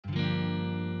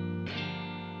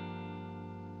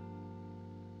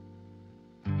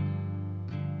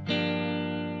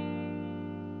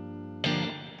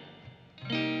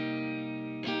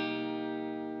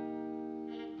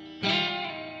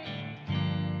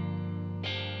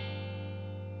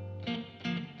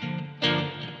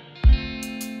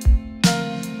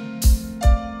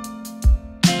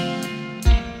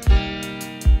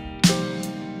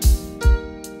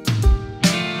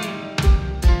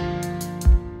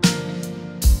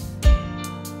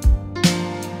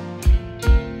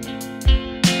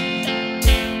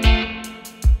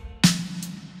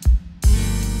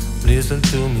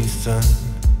Listen to me, son,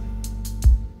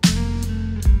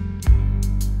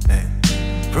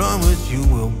 and promise you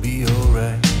will be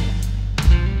alright.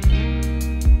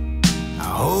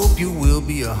 I hope you will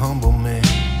be a humble man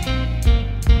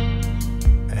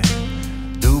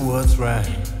and do what's right.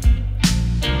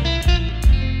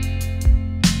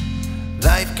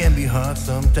 Life can be hard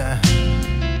sometimes.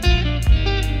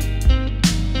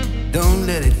 Don't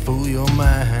let it fool your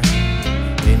mind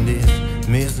in this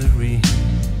misery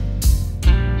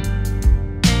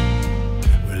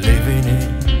we're living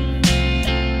in.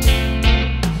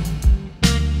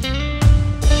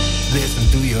 Listen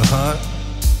to your heart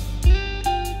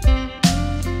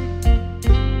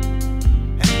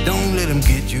and don't let them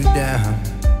get you down.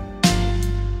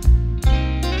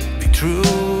 Be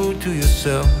true to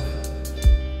yourself.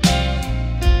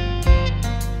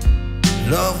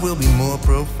 Love will be more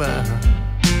profound.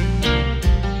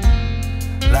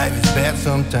 Life is bad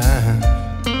sometimes,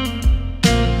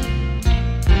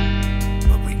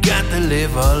 but we got to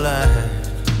live our lives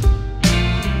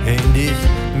in this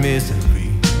misery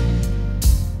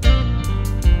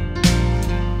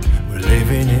we're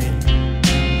living in.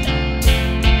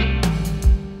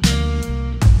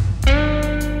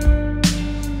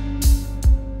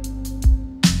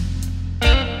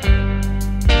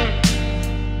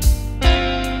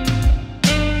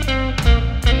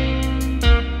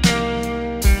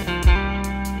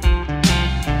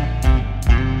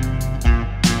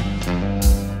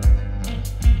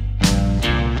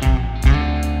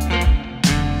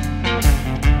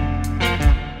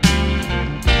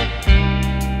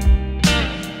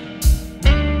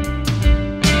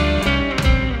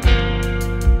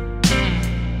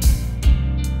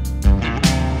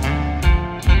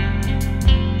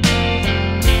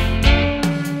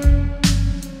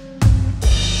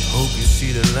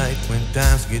 When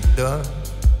times get dark,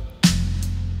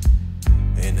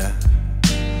 and I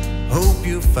hope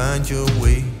you find your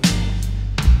way,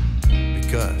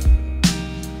 because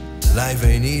life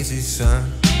ain't easy, son.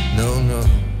 No, no.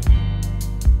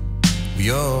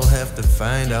 We all have to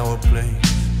find our place,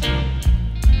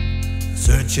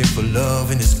 searching for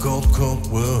love in this cold, cold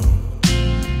world.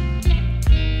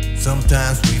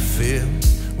 Sometimes we feel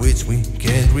which we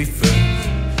can't reverse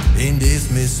in this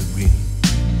misery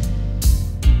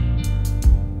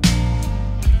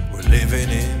living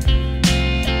in.